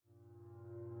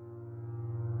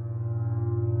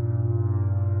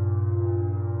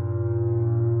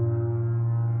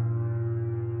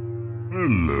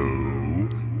Hello,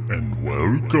 and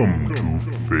welcome to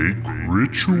Fake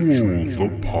Ritual, the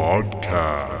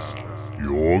podcast,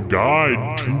 your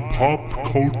guide to pop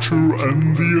culture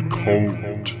and the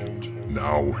occult.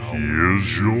 Now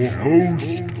here's your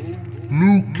host,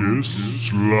 Lucas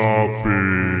Sloppy.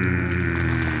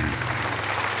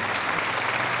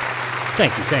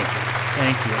 Thank you.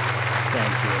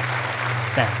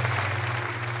 Thanks.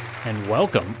 And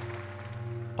welcome,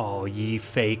 all ye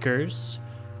fakers,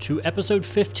 to episode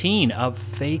 15 of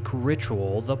Fake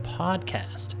Ritual, the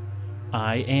podcast.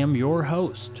 I am your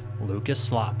host, Lucas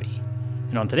Sloppy.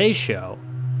 And on today's show,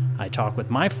 I talk with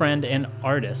my friend and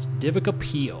artist, Divika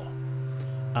Peel.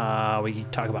 We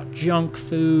talk about junk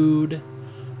food,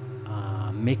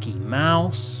 Mickey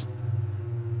Mouse,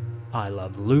 I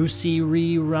Love Lucy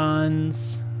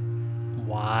reruns,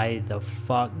 why the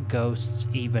fuck ghosts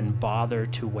even bother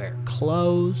to wear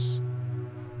clothes.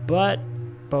 But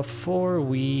before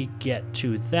we get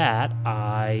to that,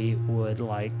 I would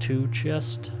like to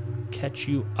just catch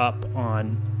you up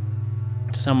on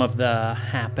some of the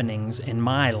happenings in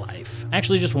my life.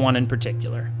 Actually, just one in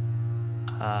particular.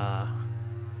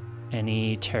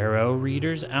 Any tarot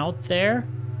readers out there?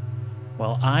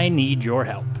 Well, I need your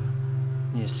help.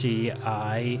 You see,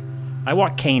 I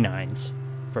walk canines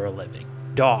for a living.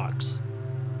 Dogs,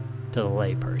 to the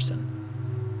layperson.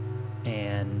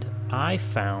 And I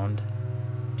found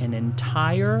an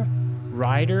entire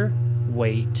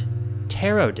Rider-Waite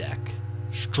tarot deck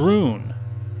strewn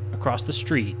across the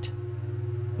street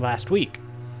last week.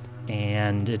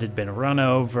 And it had been run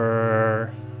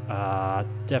over,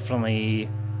 definitely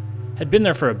had been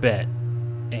there for a bit.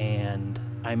 And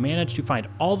I managed to find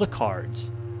all the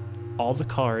cards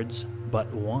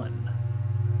but one.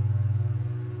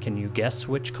 Can you guess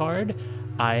which card?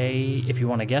 If you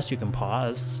want to guess, you can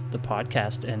pause the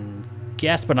podcast and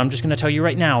guess, but I'm just going to tell you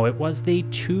right now, it was the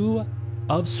Two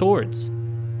of Swords.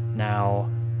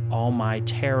 Now, all my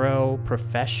tarot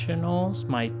professionals,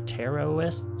 my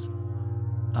tarotists,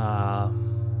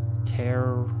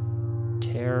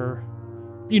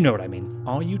 you know what I mean.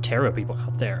 All you tarot people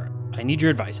out there, I need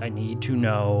your advice. I need to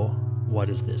know, what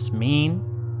does this mean?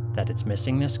 That it's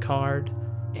missing this card?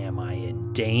 Am I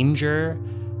in danger?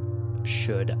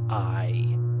 Should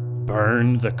I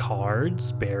burn the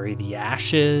cards, bury the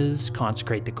ashes,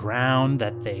 consecrate the ground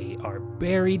that they are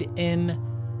buried in?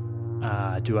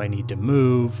 Do I need to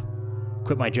move,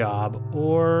 quit my job,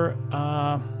 or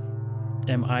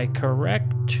am I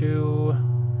correct to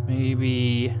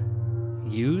maybe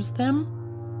use them?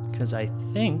 Because I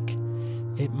think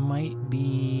it might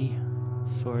be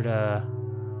sort of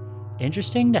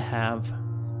interesting to have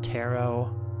tarot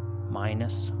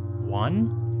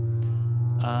 -1.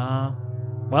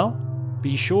 Well,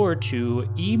 be sure to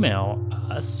email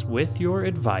us with your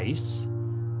advice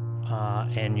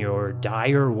and your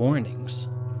dire warnings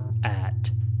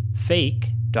at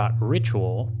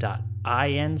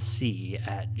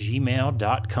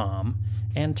fake.ritual.inc@gmail.com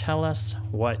and tell us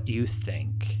what you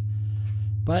think.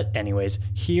 But anyways,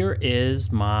 here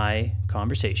is my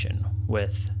conversation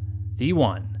with the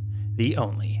one, the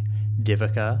only,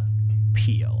 Divika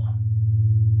Peel.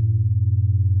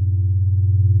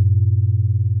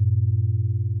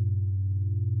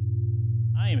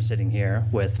 I am sitting here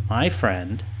with my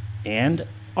friend and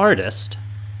artist,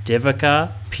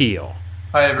 Divika Peel.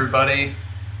 Hi, everybody.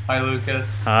 Hi, Lucas.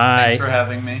 Hi. Thanks for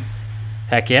having me.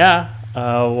 Heck yeah.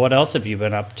 What else have you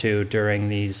been up to during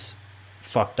these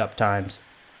fucked up times?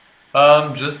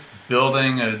 Just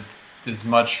building as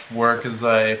much work as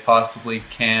I possibly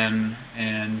can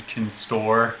and can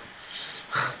store.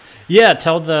 Yeah,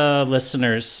 tell the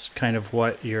listeners kind of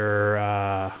what your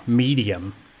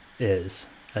medium is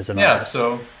as an artist.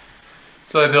 So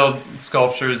I build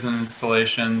sculptures and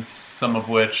installations, some of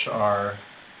which are,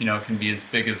 can be as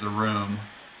big as a room,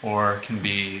 or can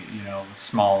be, as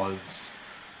small as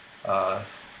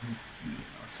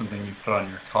something you put on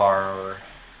your car, or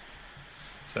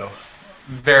so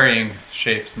varying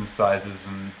shapes and sizes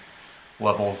and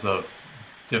levels of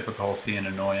difficulty and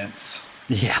annoyance.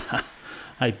 Yeah,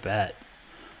 I bet.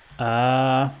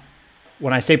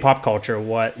 When I say pop culture,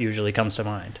 what usually comes to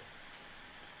mind?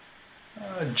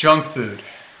 Junk food.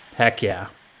 Heck yeah.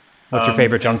 What's your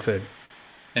favorite junk food?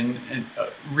 And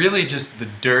really just the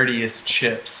dirtiest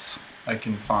chips I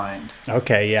can find.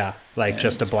 Okay, yeah.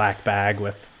 Just a black bag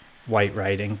with white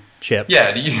writing, chips.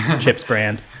 Yeah. Chips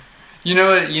brand. You know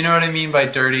what I mean by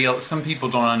dirty? Some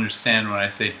people don't understand when I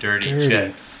say dirty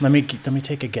chips. Let me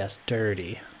take a guess.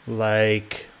 Dirty.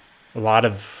 Like a lot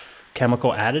of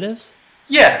chemical additives?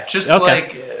 Yeah, just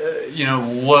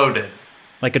loaded.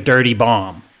 Like a dirty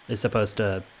bomb is supposed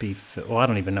to be... Well, I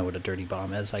don't even know what a dirty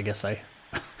bomb is. I guess I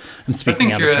I'm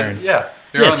speaking out of turn. You're Yeah,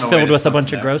 on it's the way filled to with a bunch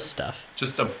something of there. gross stuff.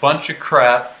 Just a bunch of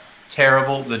crap,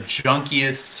 terrible, the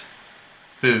junkiest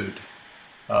food.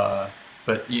 But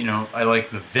I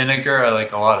like the vinegar. I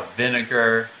like a lot of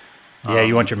vinegar. Yeah,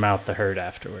 you want your mouth to hurt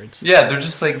afterwards. Yeah, they're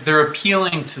just like they're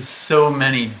appealing to so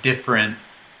many different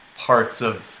parts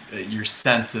of your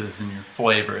senses and your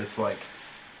flavor. It's like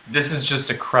this is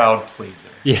just a crowd pleaser.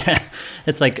 Yeah,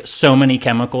 it's like so many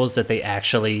chemicals that they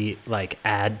actually like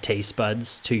add taste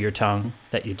buds to your tongue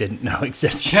that you didn't know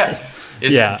existed. Yeah,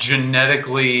 it's Yeah.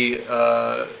 genetically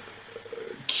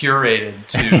curated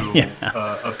to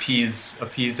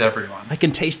appease everyone. I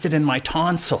can taste it in my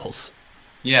tonsils.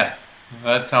 Yeah,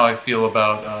 that's how I feel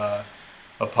about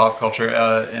a pop culture,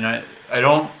 and I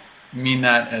don't mean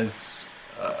that as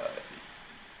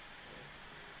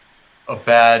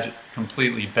a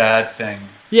completely bad thing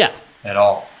Yeah. at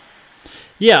all.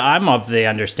 Yeah, I'm of the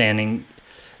understanding.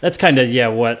 That's kind of,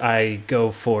 what I go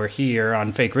for here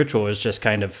on Fake Ritual is just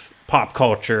kind of pop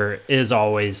culture is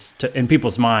always, in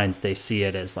people's minds, they see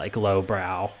it as like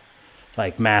lowbrow,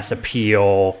 like mass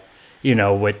appeal,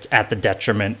 which at the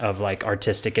detriment of like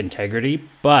artistic integrity.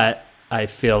 But I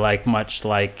feel like much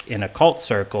like in occult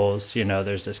circles,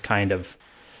 there's this kind of,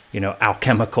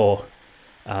 alchemical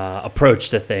approach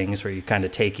to things where you're kind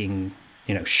of taking,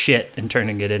 shit and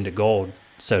turning it into gold,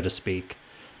 so to speak.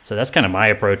 So that's kind of my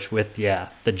approach with,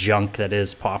 the junk that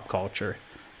is pop culture,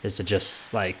 is to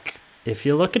just like, if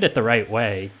you look at it the right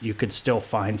way, you could still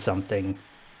find something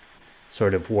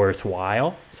sort of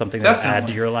worthwhile, something that will add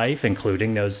to your life,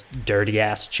 including those dirty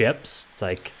ass chips. It's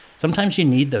like, sometimes you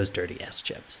need those dirty ass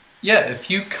chips. Yeah, if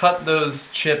you cut those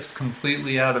chips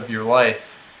completely out of your life,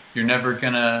 you're never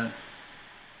gonna.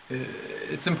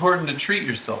 It's important to treat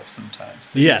yourself sometimes.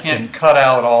 So Yes, you can't cut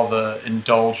out all the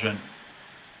indulgent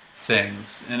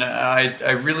things. And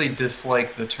I really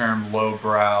dislike the term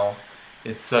lowbrow.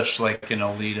 It's such like an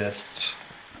elitist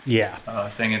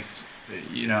thing. It's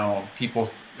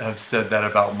people have said that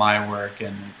about my work,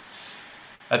 and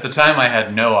at the time I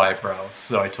had no eyebrows,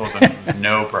 so I told them it was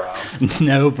no brow.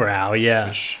 No brow, yeah.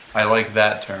 Which I like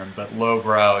that term, but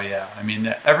lowbrow, yeah. I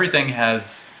mean, everything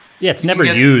has. Yeah, it's never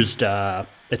used.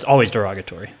 It's always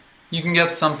derogatory. You can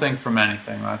get something from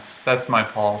anything. That's my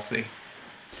policy.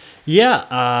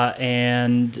 Yeah,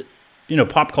 and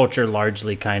pop culture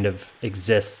largely kind of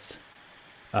exists,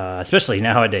 especially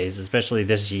nowadays, especially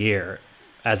this year,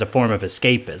 as a form of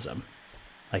escapism,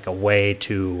 like a way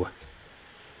to,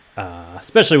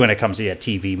 especially when it comes to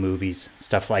TV, movies,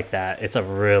 stuff like that. It's a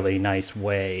really nice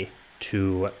way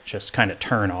to just kind of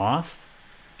turn off.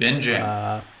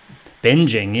 Binging.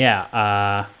 Binging,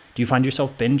 yeah. Do you find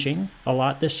yourself binging a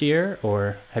lot this year,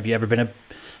 or have you ever been a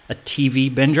TV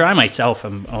binger? I myself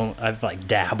I've like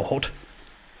dabbled.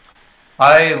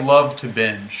 I love to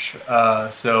binge.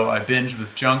 So I binge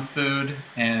with junk food,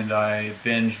 and I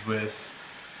binge with,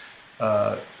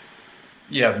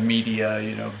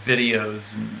 media,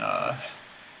 videos, and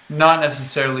not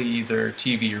necessarily either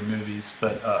TV or movies,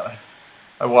 but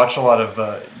I watch a lot of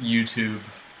YouTube.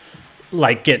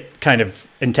 Like get kind of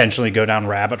intentionally go down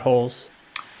rabbit holes?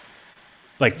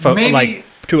 Like Maybe, like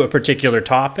to a particular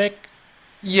topic?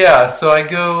 Yeah, so I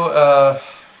go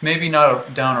maybe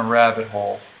not down a rabbit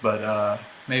hole, but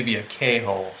maybe a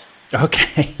K-hole.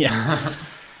 Okay, yeah.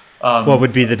 What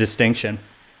would be the distinction?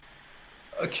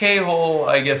 A K-hole,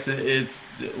 I guess it's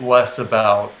less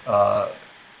about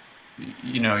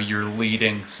you're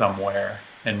leading somewhere,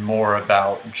 and more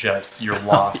about just you're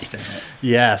lost in it.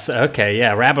 Yes, okay,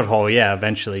 yeah, rabbit hole, yeah,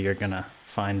 eventually you're gonna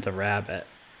find the rabbit.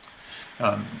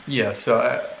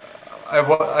 So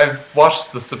I've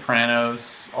watched The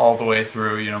Sopranos all the way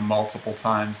through, multiple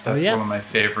times. That's one of my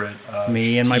favorite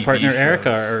Me and my TV partner shows.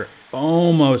 Erica are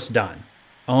almost done.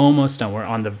 Almost done. We're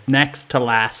on the next to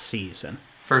last season.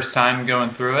 First time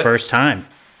going through it? First time.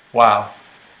 Wow.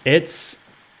 It's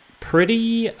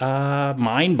pretty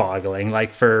mind-boggling,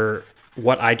 like for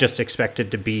what I just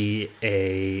expected to be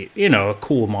a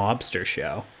cool mobster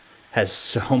show. Has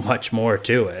so much more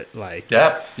to it, like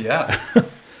depth, yeah.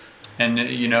 And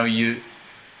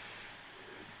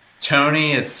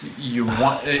Tony,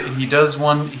 he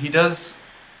does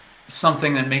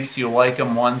something that makes you like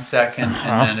him 1 second,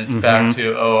 and then it's back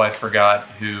to, I forgot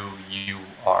who you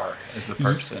are as a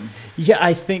person. Yeah,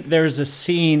 I think there's a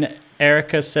scene,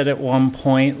 Erica said at one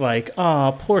point, like,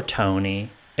 oh, poor Tony.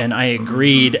 And I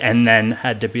agreed, and then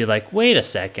had to be like, wait a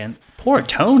second, poor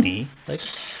Tony? Like,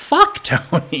 fuck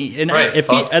Tony. And right, if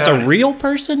he, as a real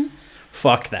person,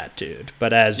 fuck that dude.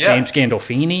 But as James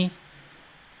Gandolfini,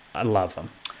 I love him.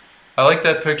 I like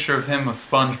that picture of him with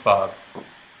SpongeBob.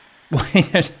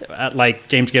 Like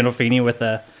James Gandolfini with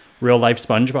a Real life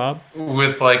SpongeBob?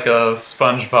 With like a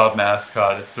SpongeBob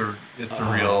mascot. It's a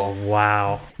real.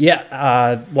 Wow.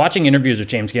 Yeah. Watching interviews with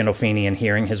James Gandolfini and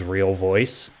hearing his real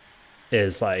voice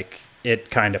is like,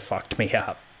 it kind of fucked me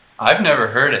up. I've never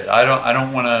heard it. I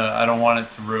don't want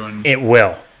it to ruin. It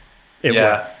will. It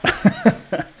will.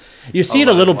 You see it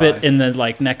a little bit in the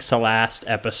like next to last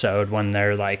episode when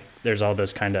they're like, there's all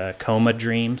those kind of coma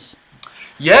dreams.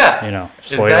 Yeah. You know,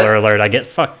 spoiler alert. I get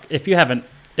if you haven't.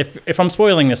 If I'm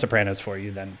spoiling The Sopranos for you,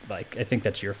 then like I think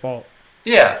that's your fault.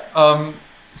 Yeah.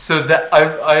 So that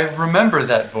I remember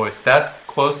that voice. That's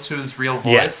close to his real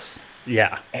voice. Yes.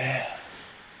 Yeah.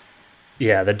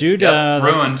 Yeah. The dude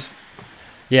ruined.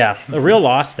 Yeah, a real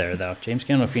loss there though. James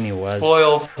Gandolfini was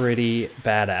spoiled. Pretty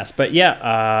badass. But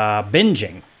yeah,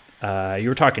 binging. You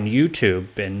were talking YouTube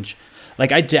binge.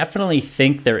 Like I definitely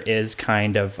think there is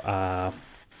kind of.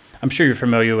 I'm sure you're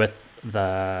familiar with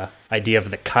the idea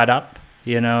of the cut up.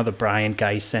 You know, the Brian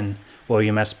Geisen,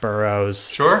 William S.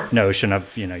 Burroughs notion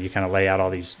of, you know, you kind of lay out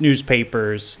all these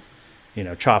newspapers, you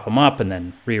know, chop them up and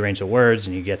then rearrange the words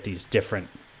and you get these different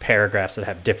paragraphs that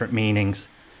have different meanings.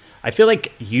 I feel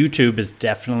like YouTube is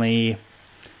definitely,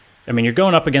 I mean, you're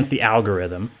going up against the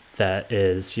algorithm that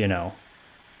is, you know,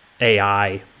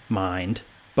 AI mind.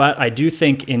 But I do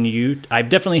think I've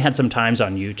definitely had some times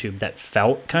on YouTube that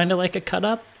felt kind of like a cut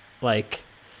up, like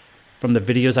from the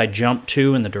videos I jump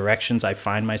to and the directions I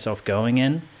find myself going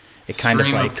in, it kind of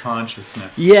like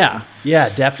consciousness. Yeah,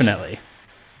 definitely.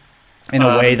 In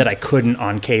a way that I couldn't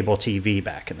on cable TV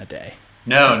back in the day.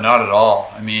 No, not at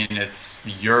all. I mean, it's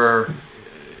your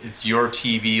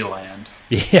TV land.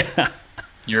 Yeah.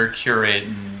 You're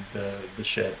curating the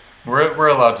shit. We're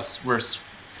allowed to we're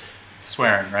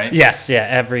swearing, right? Yes, yeah.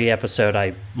 Every episode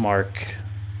I mark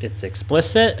it's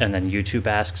explicit, and then YouTube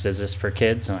asks, "Is this for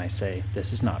kids?" And I say,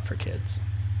 "This is not for kids."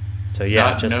 So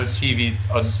yeah, no TV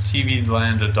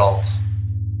land adult.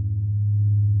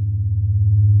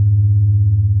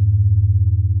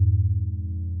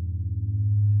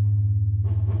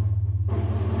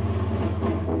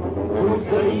 Who's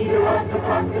the leader of the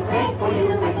Congress?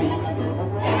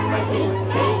 M-I-C-K-E-Y-M-O-U-S-E.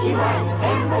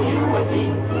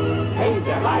 Hey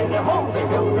there, hi there, ho, they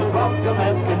go as welcome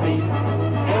as can be.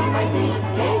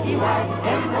 M-I-C-K-E-Y-M-O-U-S-E.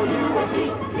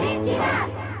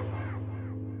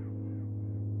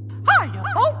 Hiya,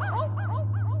 folks.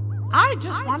 I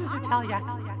just wanted to tell you,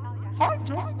 I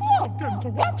just love getting to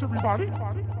watch everybody.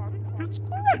 It's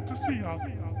great to see you.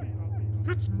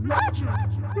 It's magic.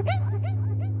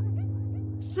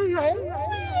 See you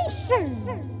real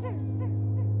soon.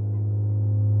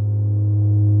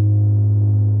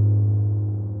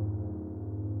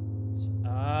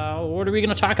 What are we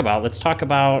going to talk about? Let's talk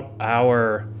about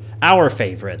our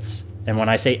favorites. And when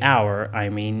I say our, I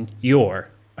mean your.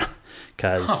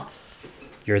 Because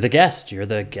you're the guest. You're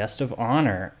the guest of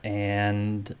honor.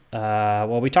 And,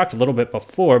 well, we talked a little bit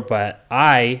before, but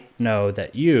I know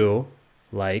that you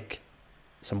like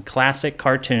some classic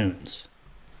cartoons.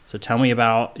 So tell me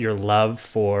about your love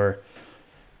for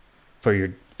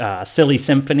your silly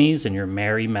symphonies and your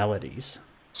merry melodies.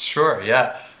 Sure,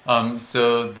 yeah.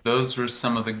 So those were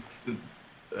some of the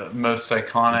most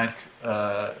iconic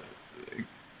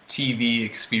TV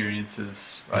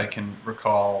experiences I can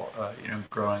recall.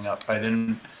 Growing up, I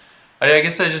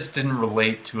guess I just didn't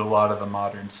relate to a lot of the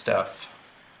modern stuff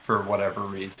for whatever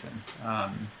reason.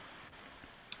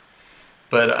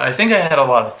 But I think I had a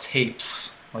lot of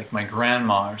tapes. Like my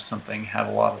grandma or something had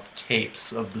a lot of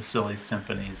tapes of the silly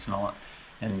symphonies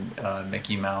and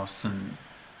Mickey Mouse and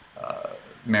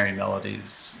Merry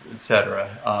Melodies,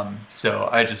 etc. So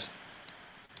I just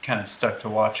kind of stuck to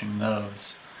watching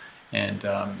those, and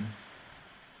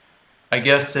I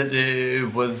guess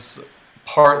it was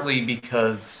partly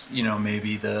because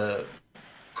maybe the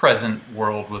present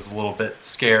world was a little bit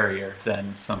scarier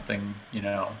than something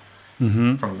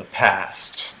from the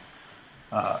past.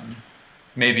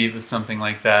 Maybe it was something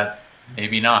like that,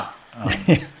 maybe not.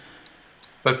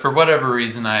 But for whatever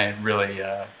reason, I really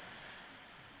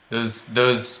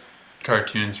those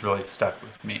cartoons really stuck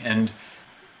with me, and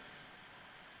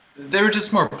they were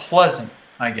just more pleasant,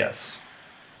 I guess.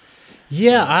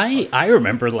 Yeah, I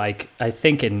remember, like, I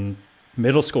think in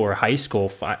middle school or high school,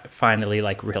 finally,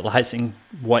 like, realizing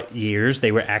what years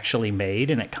they were actually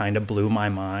made, and it kind of blew my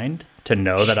mind to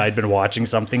know that I'd been watching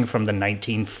something from the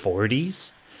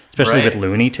 1940s, especially with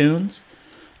Looney Tunes.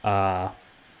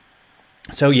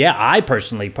 So, yeah, I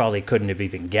personally probably couldn't have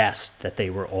even guessed that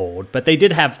they were old, but they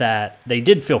did have that, they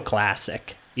did feel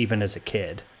classic, even as a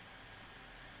kid.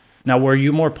 Now, were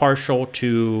you more partial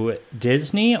to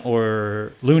Disney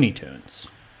or Looney Tunes?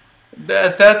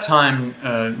 At that time,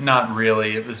 not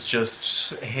really. It was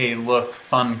just, hey, look,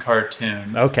 fun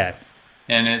cartoon. Okay.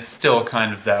 And it's still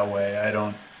kind of that way. I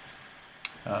don't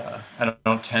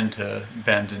tend to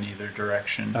bend in either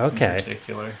direction in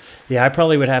particular. Yeah, I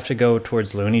probably would have to go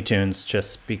towards Looney Tunes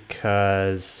just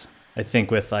because I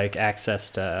think with like access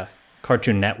to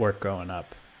Cartoon Network growing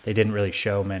up, they didn't really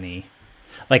show many.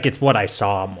 Like it's what I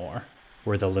saw more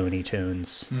were the Looney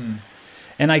Tunes.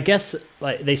 And I guess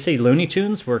like they say Looney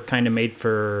Tunes were kind of made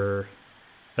for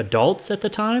adults at the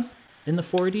time in the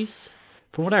 40s.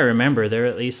 From what I remember, they're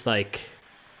at least like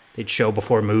they'd show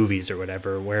before movies or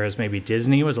whatever, whereas maybe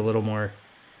Disney was a little more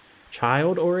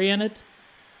child-oriented.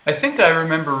 I think I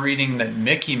remember reading that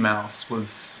Mickey Mouse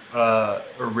was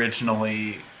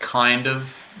originally kind of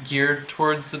geared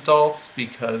towards adults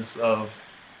because of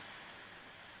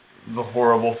the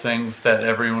horrible things that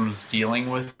everyone was dealing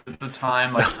with at the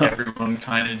time. Like everyone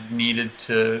kind of needed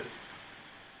to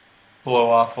blow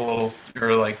off a little,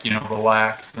 or like,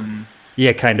 relax and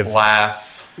kind of laugh.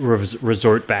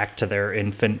 Resort back to their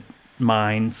infant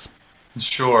minds.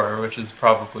 Sure, which is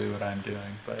probably what I'm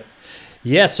doing. But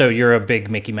yeah, so you're a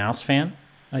big Mickey Mouse fan,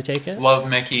 I take it? Love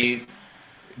Mickey.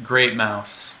 Great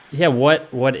mouse. Yeah,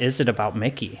 what is it about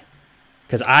Mickey?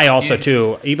 Because I also,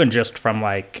 too, even just from,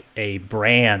 like, a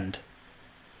brand,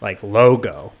 like,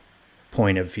 logo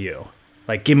point of view,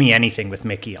 like, give me anything with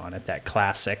Mickey on it, that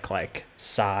classic, like,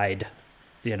 side,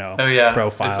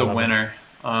 profile. It's a winner.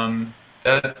 I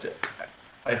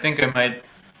think I might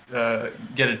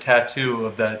get a tattoo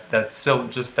of that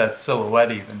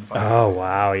silhouette even. Oh,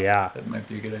 wow, yeah. That might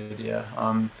be a good idea.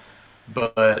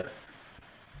 But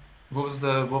what was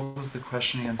the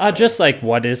question again? Just, like,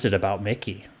 what is it about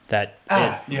Mickey?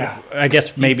 I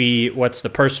guess maybe what's the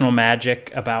personal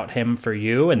magic about him for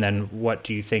you, and then what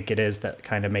do you think it is that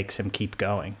kind of makes him keep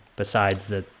going besides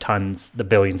the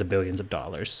billions and billions of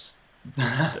dollars?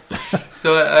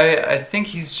 So I think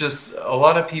he's just, a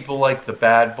lot of people like the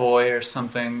bad boy or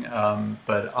something,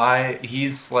 but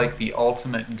he's like the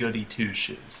ultimate goody two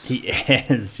shoes. He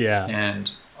is, yeah. And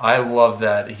I love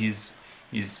that he's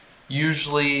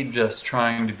usually just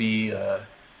trying to be a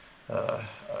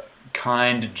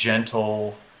kind,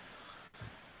 gentle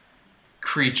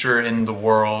creature in the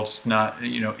world, not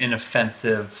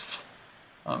inoffensive,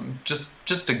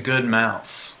 just a good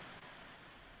mouse.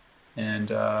 And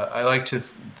I like to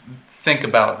think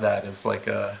about that as like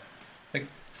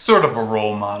sort of a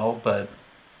role model, but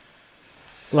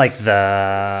like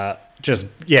trying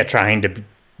to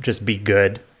just be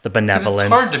good, the benevolence.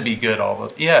 It's hard to be good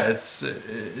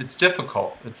it's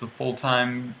difficult. It's a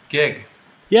full-time gig.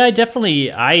 Yeah,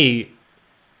 I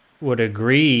would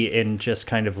agree in just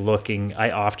kind of looking.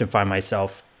 I often find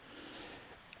myself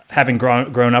having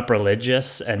grown up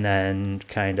religious and then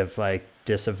kind of like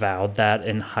disavowed that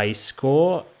in high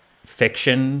school.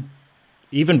 Fiction,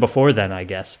 even before then, I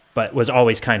guess, but was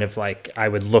always kind of like I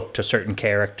would look to certain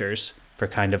characters for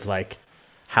kind of like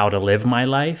how to live my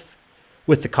life,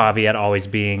 with the caveat always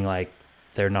being like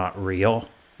they're not real,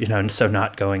 and so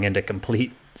not going into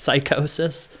complete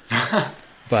psychosis.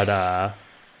 But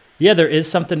there is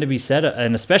something to be said,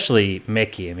 and especially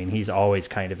Mickey. I mean, he's always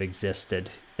kind of existed.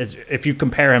 If you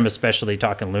compare him, especially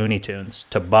talking Looney Tunes,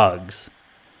 to Bugs,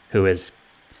 who is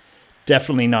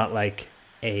definitely not like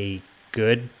a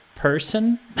good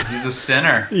person. He's a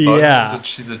sinner. Yeah.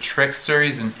 He's a trickster.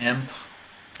 He's an imp.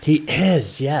 He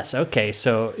is, yes. Okay,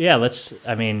 so yeah,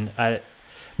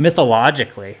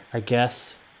 mythologically, I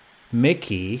guess,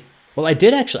 Mickey. Well,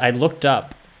 I looked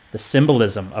up the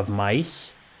symbolism of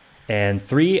mice, and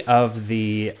 3 of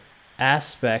the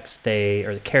aspects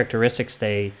the characteristics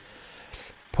they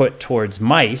put towards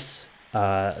mice,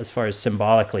 as far as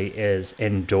symbolically, is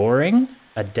enduring,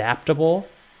 adaptable,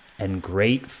 and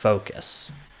great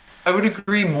focus. I would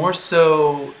agree more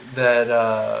so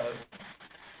that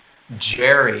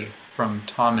Jerry from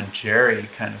Tom and Jerry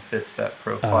kind of fits that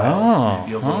profile,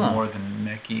 maybe a little more than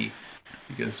Mickey.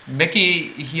 Because Mickey,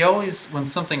 he always, when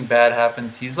something bad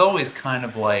happens, he's always kind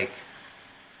of like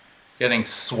getting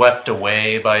swept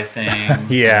away by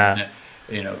things. Yeah.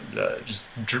 And, just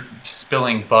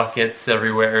spilling buckets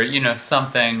everywhere,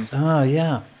 something. Oh,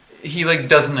 yeah. He like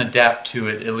doesn't adapt to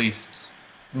it, at least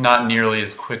not nearly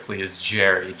as quickly as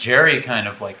Jerry. Jerry kind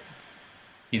of like,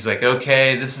 he's like,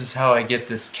 okay, this is how I get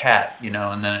this cat,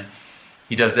 and then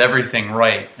he does everything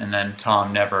right, and then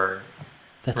Tom never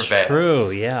That's prevails.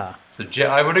 True, yeah. So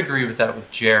I would agree with that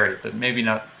with Jerry, but maybe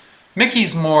not.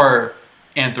 Mickey's more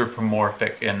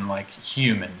anthropomorphic and like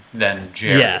human than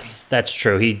Jerry. Yes, that's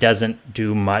true. He doesn't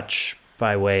do much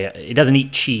he doesn't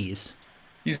eat cheese.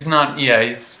 He's not. Yeah,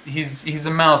 he's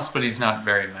a mouse, but he's not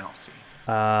very mousy.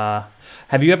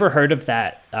 Have you ever heard of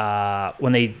that?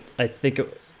 When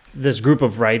this group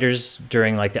of writers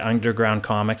during like the underground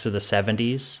comics of the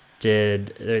 70s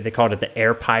they called it the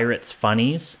Air Pirates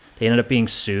Funnies. They ended up being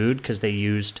sued because they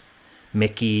used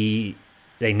Mickey.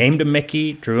 They named him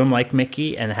Mickey, drew him like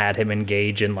Mickey, and had him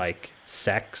engage in like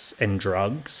sex and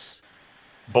drugs.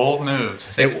 Bold moves,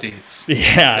 60s.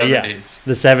 Yeah, 70s. yeah.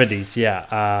 The 70s,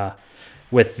 yeah.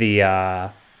 With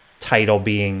the title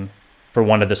being, for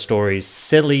one of the stories,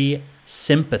 Silly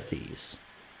Sympathies.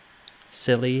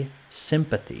 Silly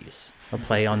Sympathies. A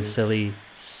play on Silly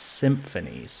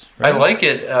Symphonies. Right? I like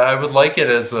it. I would like it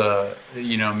as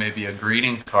maybe a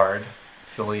greeting card.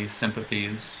 Silly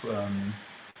Sympathies.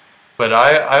 But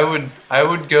I would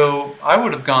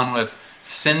have gone with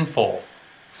Sinful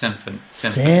Symphonies.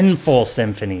 Sinful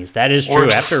Symphonies. That is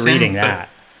true. After reading that.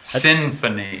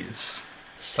 Symphonies.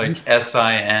 Like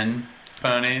SIN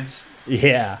phonies.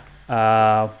 Yeah.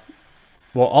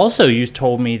 Well, also, you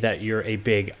told me that you're a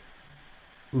big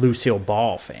Lucille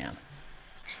Ball fan.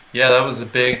 Yeah, that was a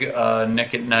big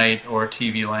Nick at Night or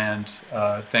TV Land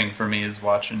thing for me, is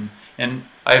watching. And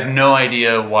I have no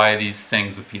idea why these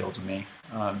things appeal to me.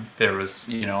 There was,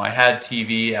 I had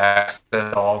TV access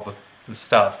to all the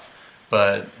stuff,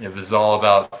 but it was all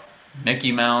about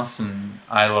Mickey Mouse and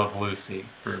I Love Lucy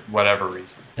for whatever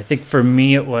reason. I think for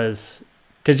me it was,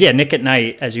 because Nick at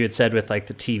Night, as you had said with like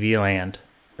the TV Land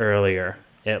earlier,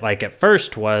 it like at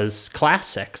first was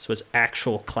classics, was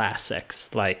actual classics,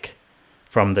 like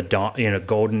from the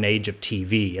golden age of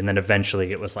TV, and then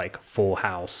eventually it was like Full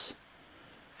House,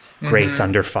 Grace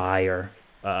Under Fire.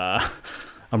 I'm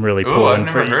really pulling. I've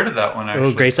never heard of that one actually.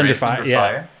 Oh, Grace Under Fire.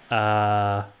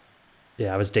 Yeah.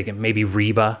 I was digging. Maybe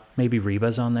Reba. Maybe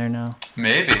Reba's on there now.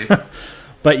 Maybe.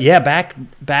 But yeah,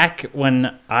 back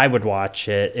when I would watch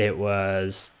it, it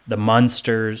was The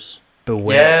Munsters,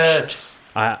 Bewitched. Yes.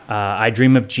 I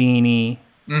Dream of Jeannie.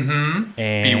 Mm-hmm.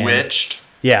 And Bewitched.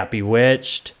 Yeah,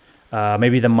 Bewitched.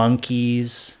 Maybe The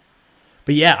Monkees.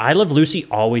 But yeah, I Love Lucy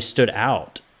always stood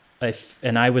out.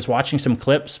 And I was watching some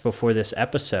clips before this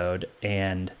episode,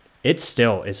 and it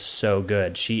still is so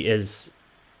good. She is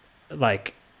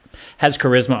like has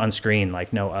charisma on screen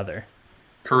like no other.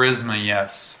 Charisma,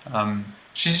 yes.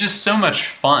 She's just so much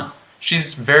fun.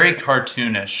 She's very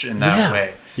cartoonish in that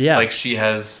way. Yeah. Like she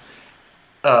has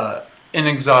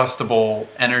inexhaustible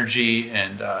energy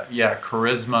and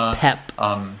charisma. Pep.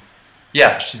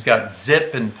 She's got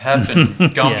zip and pep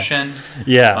and gumption.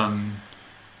 Yeah.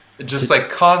 Just like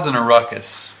causing a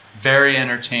ruckus. Very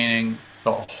entertaining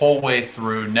the whole way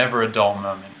through. Never a dull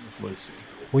moment with Lucy.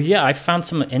 Well, yeah, I found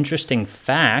some interesting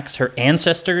facts. Her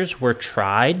ancestors were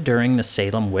tried during the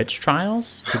Salem witch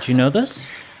trials. Did you know this?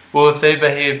 Well, if they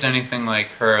behaved anything like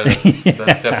her,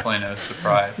 that's definitely no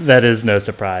surprise. That is no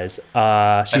surprise.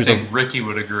 I think Ricky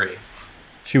would agree.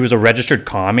 She was a registered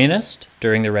communist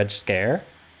during the Red Scare.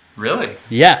 Really?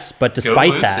 Yes, but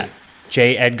despite that,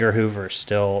 J. Edgar Hoover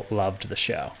still loved the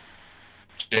show.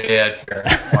 J. Edgar,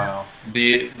 wow.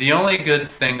 The only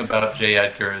good thing about J.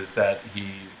 Edgar is that he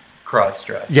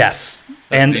cross-dressed. Yes, That's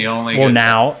and the only good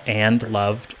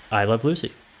loved I Love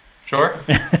Lucy. Sure.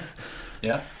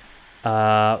 Yeah.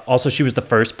 Also, she was the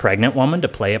first pregnant woman to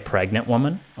play a pregnant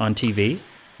woman on TV.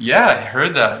 Yeah, I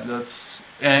heard that. That's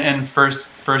and first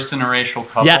interracial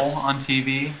couple on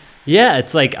TV. Yeah,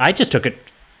 it's like I just took it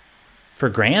for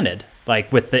granted.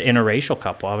 Like with the interracial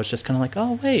couple, I was just kind of like,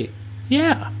 oh wait,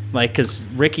 yeah, like because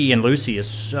Ricky and Lucy is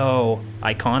so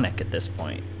iconic at this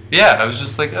point. Yeah, I was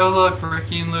just like, oh look,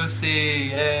 Ricky and Lucy,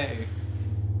 yay.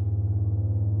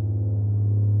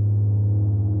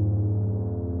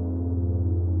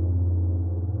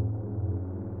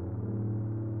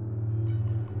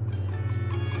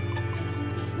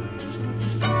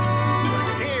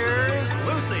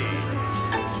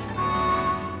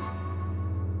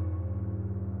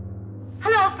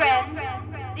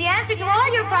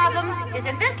 Is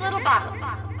in this little bottle.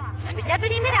 Number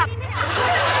 17 it up.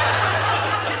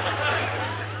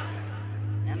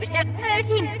 Number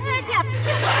 13 up.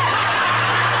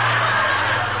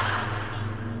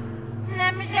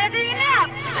 Number 17 up.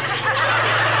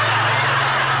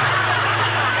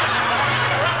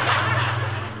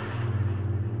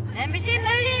 Number 17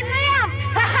 up.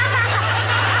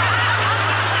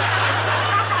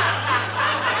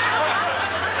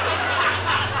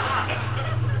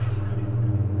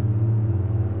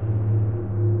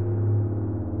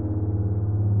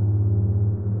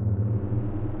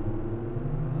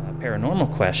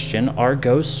 Paranormal question, are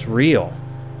ghosts real?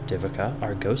 Divika,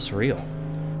 are ghosts real?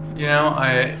 You know,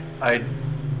 I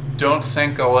don't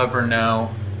think I'll ever know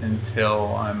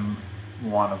until I'm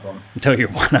one of them. Until you're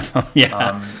one of them,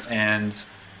 yeah. And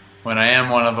when I am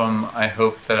one of them, I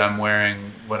hope that I'm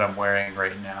wearing what I'm wearing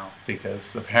right now,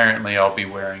 because apparently I'll be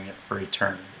wearing it for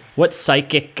eternity. What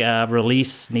psychic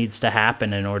release needs to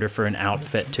happen in order for an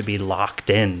outfit to be locked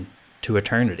in to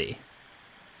eternity?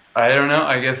 I don't know.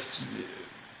 I guess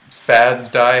fads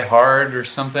die hard or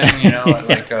something,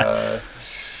 like...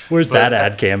 Where's that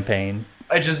ad campaign?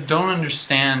 I just don't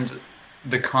understand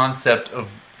the concept of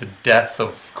the deaths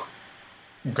of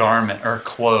garment or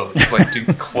clothes. Like, do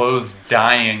clothes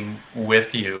dying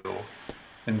with you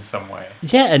in some way?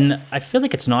 Yeah, and I feel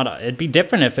like it'd be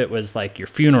different if it was like your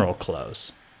funeral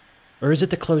clothes. Or is it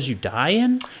the clothes you die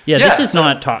in? Yeah, this is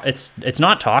not it's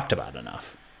not talked about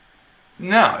enough.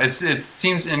 No, it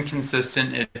seems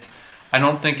inconsistent. I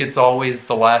don't think it's always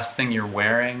the last thing you're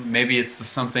wearing. Maybe it's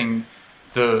the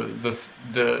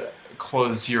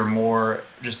clothes you're more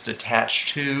just attached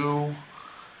to,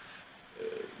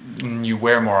 you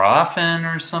wear more often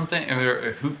or something.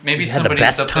 Or maybe you had the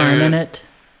best time in it.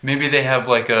 Maybe they have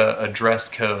like a dress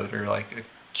code or like a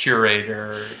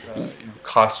curator,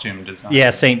 costume design. Yeah,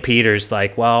 St. Peter's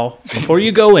like, well, before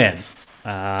you go in,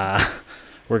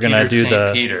 we're gonna do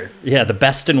the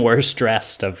best and worst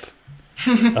dressed of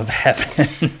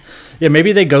heaven. Yeah,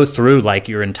 maybe they go through like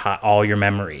all your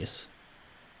memories,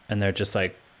 and they're just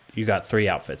like, you got 3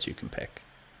 outfits you can pick.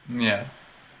 Yeah.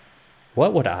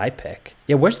 What would I pick?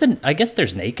 Yeah, I guess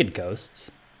there's naked ghosts.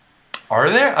 Are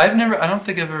there? I don't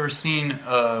think I've ever seen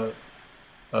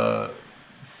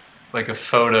like a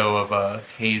photo of a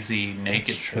hazy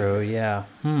naked. That's true, yeah.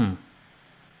 I'm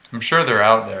sure they're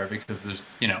out there because there's,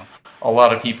 a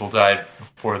lot of people died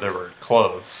before there were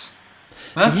clothes.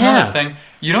 And that's another thing.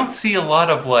 You don't see a lot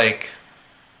of like,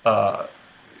 I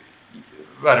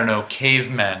don't know,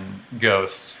 cavemen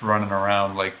ghosts running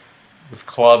around like with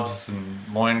clubs and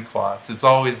loincloths. It's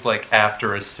always like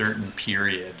after a certain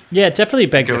period. Yeah, it definitely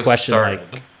begs the question,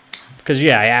 like, because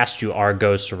I asked you, are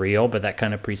ghosts real? But that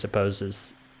kind of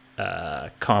presupposes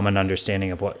common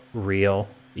understanding of what real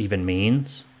even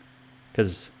means.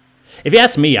 Because if you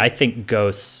ask me, I think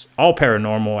ghosts, all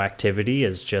paranormal activity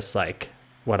is just like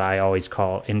what I always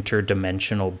call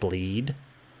interdimensional bleed.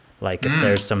 Like if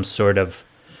there's some sort of...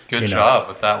 Good job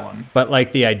with that one. But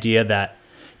like the idea that,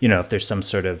 if there's some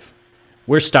sort of...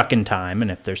 We're stuck in time, and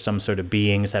if there's some sort of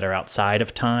beings that are outside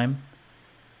of time,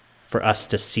 for us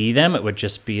to see them, it would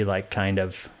just be like kind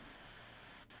of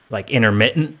like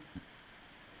intermittent.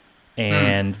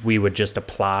 And we would just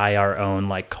apply our own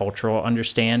like cultural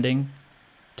understanding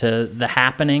to the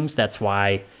happenings. That's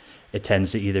why it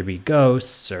tends to either be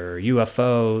ghosts or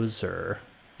UFOs or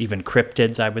even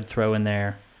cryptids I would throw in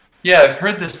there. Yeah, I've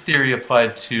heard this theory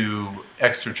applied to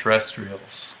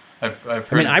extraterrestrials. I've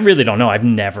heard I really don't know. I've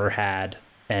never had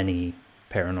any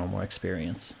paranormal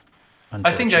experience.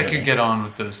 I think I could get on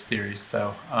with those theories,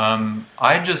 though.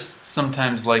 I just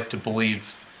sometimes like to believe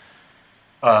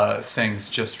things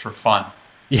just for fun.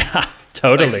 Yeah,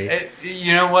 totally. Like,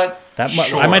 you know what?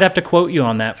 Sure. I might have to quote you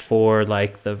on that for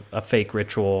like a fake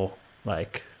ritual,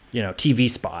 like TV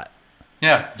spot.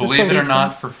 Yeah, believe it or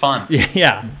not, for fun.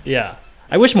 Yeah.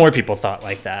 I wish more people thought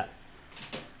like that.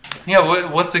 Yeah,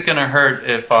 what's it gonna hurt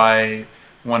if I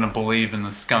want to believe in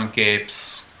the skunk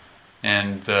apes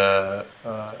and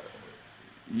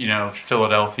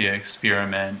Philadelphia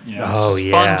experiment? It's just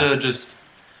fun to just.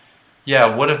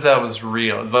 Yeah, what if that was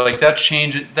real? Like that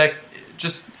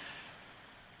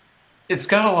it's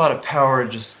got a lot of power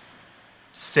just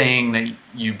saying that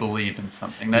you believe in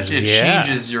something. It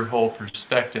changes your whole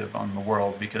perspective on the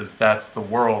world, because that's the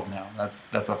world now.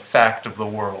 That's a fact of the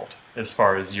world as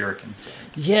far as you're concerned.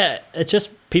 Yeah, it's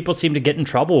just people seem to get in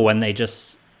trouble when they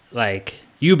just like,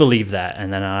 you believe that,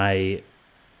 and then I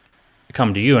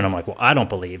come to you and I'm like, well, I don't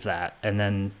believe that, and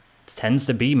then tends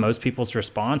to be most people's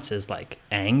response is like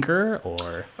anger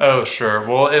or... Oh, sure.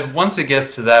 Well, once it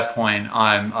gets to that point,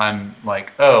 I'm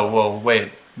like, oh, well,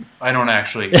 wait, I don't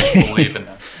actually believe in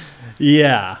this.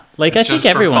 Yeah. Like, I think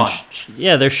everyone...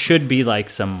 there should be like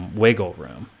some wiggle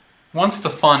room. Once the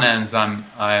fun ends, I'm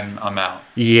out.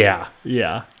 Yeah.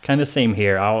 Kind of same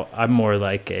here. I'm more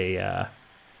like a...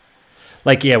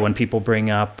 when people bring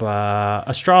up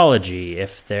astrology,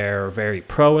 if they're very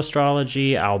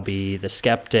pro-astrology, I'll be the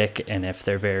skeptic. And if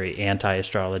they're very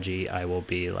anti-astrology, I will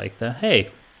be like hey,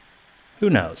 who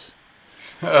knows?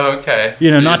 Okay.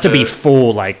 Not to be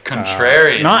full, like...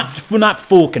 contrarian. Not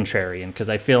full contrarian, because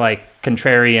I feel like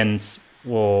contrarians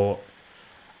will...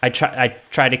 I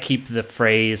try to keep the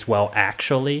phrase, well,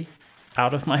 actually,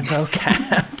 out of my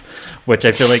vocab, which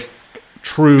I feel like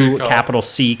true capital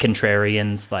C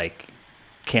contrarians, like...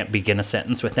 can't begin a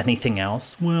sentence with anything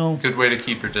else. Well, good way to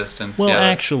keep your distance. Well, yeah,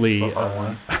 actually,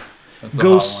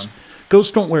 ghosts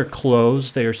Ghosts don't wear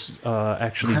clothes. They're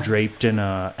actually draped in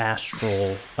a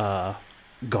astral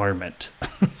garment.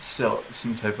 So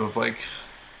some type of like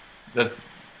that.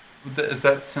 Is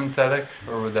that synthetic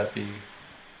or would that be?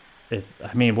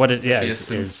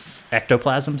 Is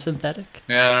ectoplasm synthetic?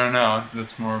 Yeah, I don't know.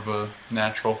 It's more of a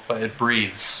natural. It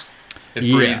breathes. It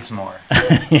breathes more.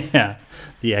 Yeah,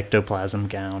 the ectoplasm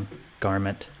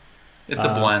garment. It's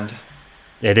a blend.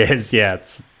 It is. Yeah,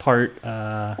 it's part.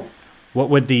 What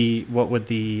would the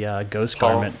ghost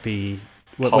garment be?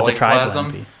 What would the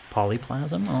tri-blend be?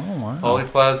 Polyplasm. Oh wow.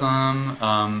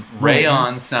 Polyplasm.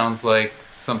 Rayon sounds like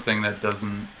something that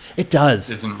doesn't. It does.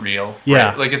 Isn't real. Yeah.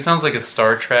 Right? Like it sounds like a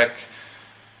Star Trek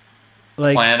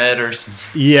planet or something.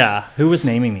 Yeah. Who was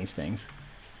naming these things?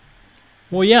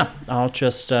 Well, yeah. I'll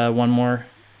just one more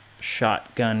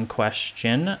shotgun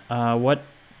question. What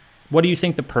do you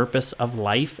think the purpose of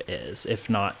life is, if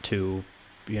not to,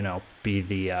 be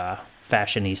the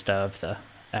fashionista of the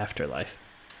afterlife?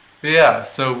 Yeah.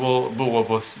 So we'll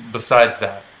besides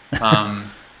that,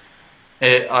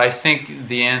 I think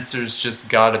the answer's just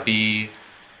got to be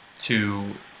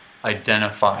to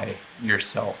identify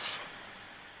yourself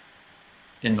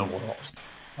in the world.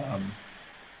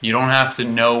 You don't have to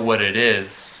know what it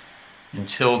is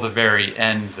until the very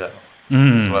end, though,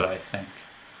 is what I think.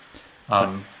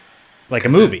 Like a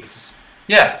movie.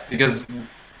 Yeah, because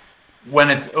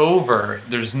when it's over,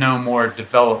 there's no more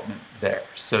development there.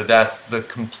 So that's the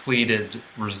completed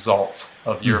result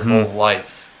of your whole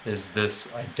life, is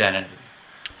this identity.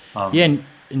 And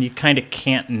you kind of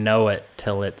can't know it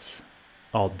till it's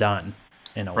all done,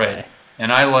 in a way.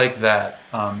 And I like that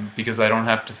because I don't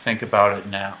have to think about it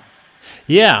now.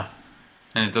 Yeah.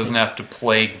 And it doesn't have to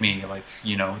plague me, like,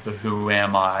 the who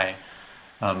am I,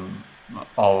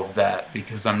 all of that,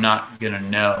 because I'm not going to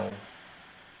know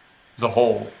the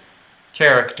whole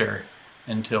character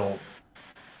until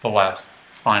the last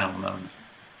final moment.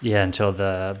 Yeah, until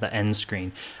the end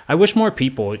screen. I wish more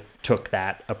people took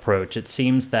that approach. It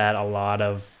seems that a lot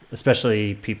of,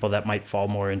 especially people that might fall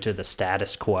more into the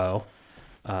status quo,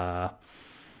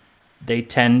 they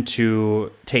tend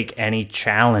to take any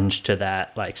challenge to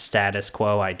that like status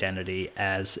quo identity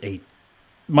as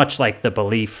much like the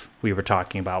belief we were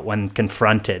talking about. When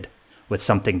confronted with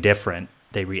something different,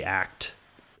 they react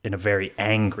in a very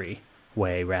angry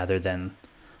way rather than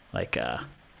like a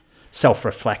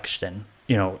self-reflective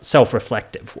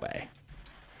way.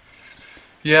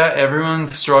 Yeah, everyone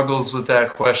struggles with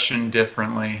that question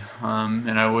differently,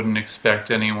 and I wouldn't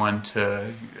expect anyone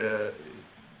to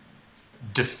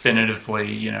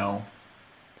definitively,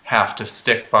 have to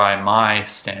stick by my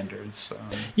standards.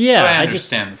 Yeah, I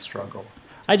understand the struggle.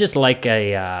 I just like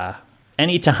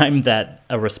anytime that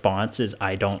a response is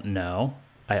 "I don't know,"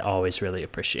 I always really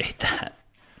appreciate that.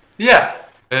 Yeah,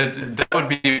 that would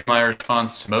be my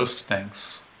response to most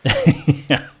things.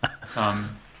 Yeah.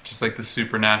 Just like the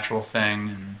supernatural thing,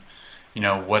 and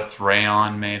what's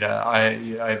rayon made of. I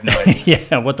have no idea.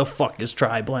 Yeah, what the fuck is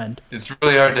tri-blend? It's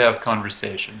really hard to have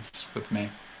conversations with me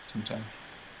sometimes.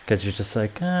 Because you're just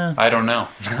like, I don't know.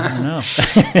 I don't know.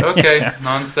 Okay, Yeah.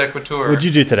 non sequitur. What'd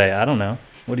you do today? I don't know.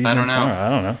 What do you do don't know. tomorrow? I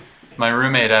don't know. My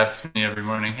roommate asks me every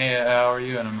morning, "Hey, how are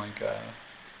you?" And I'm like,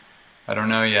 I don't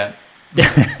know yet.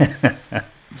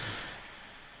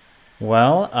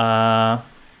 Well,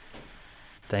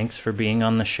 thanks for being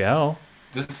on the show.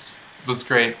 This was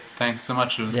great. Thanks so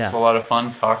much. It was Yeah. a lot of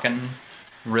fun talking,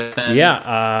 riffing.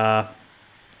 Yeah.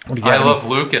 What do you I got? love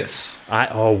Lucas.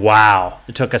 Oh wow!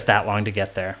 It took us that long to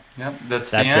get there. Yep, that's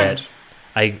That's the end.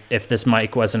 it. If this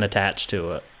mic wasn't attached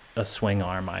to a swing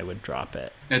arm, I would drop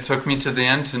it. It took me to the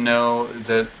end to know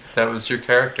that was your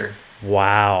character.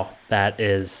 Wow, that's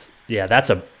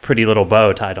a pretty little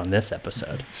bow tied on this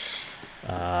episode.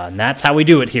 And that's how we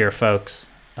do it here, folks.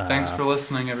 Thanks for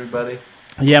listening, everybody.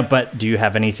 Yeah, but do you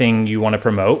have anything you want to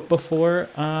promote before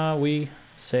we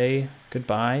say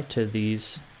goodbye to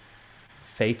these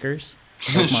fakers?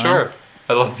 Sure.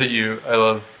 I love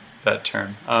that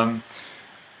term.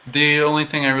 The only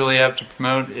thing I really have to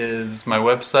promote is my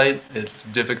website. It's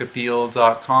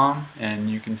divicappeal.com, and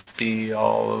you can see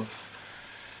all of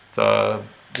the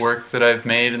work that I've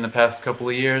made in the past couple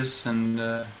of years,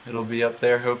 and it'll be up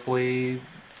there hopefully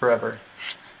forever.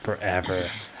 Forever.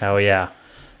 Hell yeah.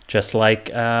 Just like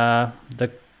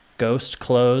the ghost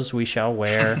clothes we shall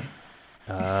wear.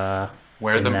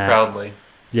 Wear them proudly.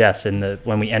 Yes,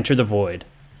 when we enter the void.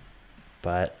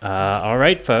 But all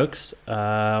right, folks.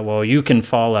 Well, you can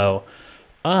follow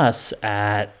us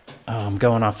at I'm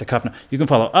going off the cuff now. You can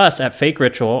follow us at Fake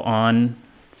Ritual on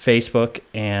Facebook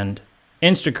and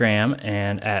Instagram,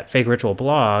 and at Fake Ritual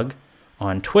Blog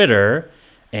on Twitter.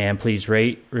 And please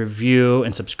rate, review,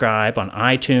 and subscribe on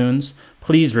iTunes.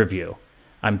 Please review.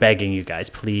 I'm begging you guys,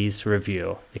 please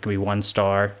review. It can be 1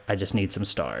 star. I just need some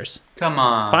stars. Come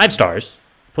on. 5 stars,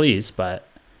 please, but,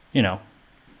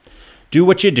 do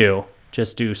what you do.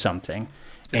 Just do something.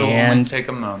 It'll only take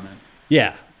a moment.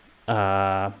 Yeah.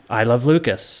 I love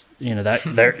Lucas.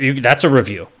 That's a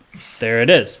review. There it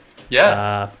is.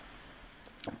 Yeah.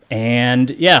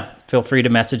 Feel free to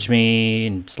message me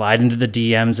and slide into the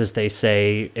DMs, as they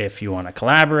say, if you want to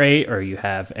collaborate or you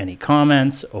have any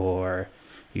comments or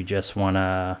you just want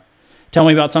to tell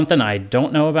me about something I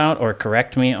don't know about or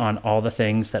correct me on all the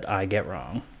things that I get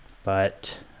wrong.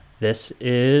 But this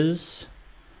is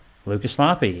Lucas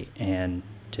Sloppy and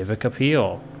Divika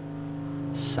Peel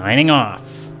signing off.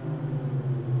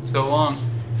 So long.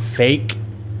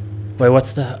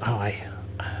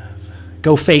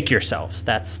 Go fake yourselves.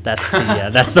 That's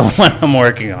the one I'm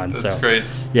working on. That's great.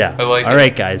 Yeah. I like it. All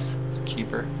right, guys. It's a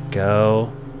keeper.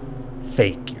 Go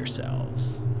fake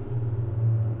yourselves.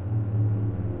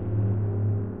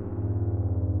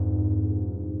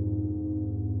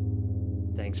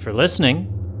 Thanks for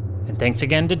listening, and thanks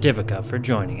again to Divika for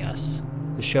joining us.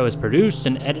 The show is produced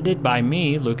and edited by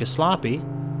me, Lucas Sloppy.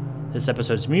 This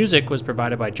episode's music was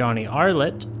provided by Johnny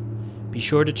Arlett. Be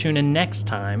sure to tune in next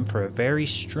time for a very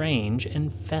strange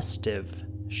and festive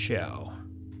show.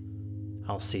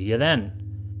 I'll see you then.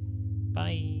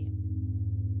 Bye.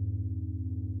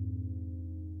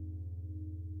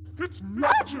 It's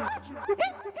magic!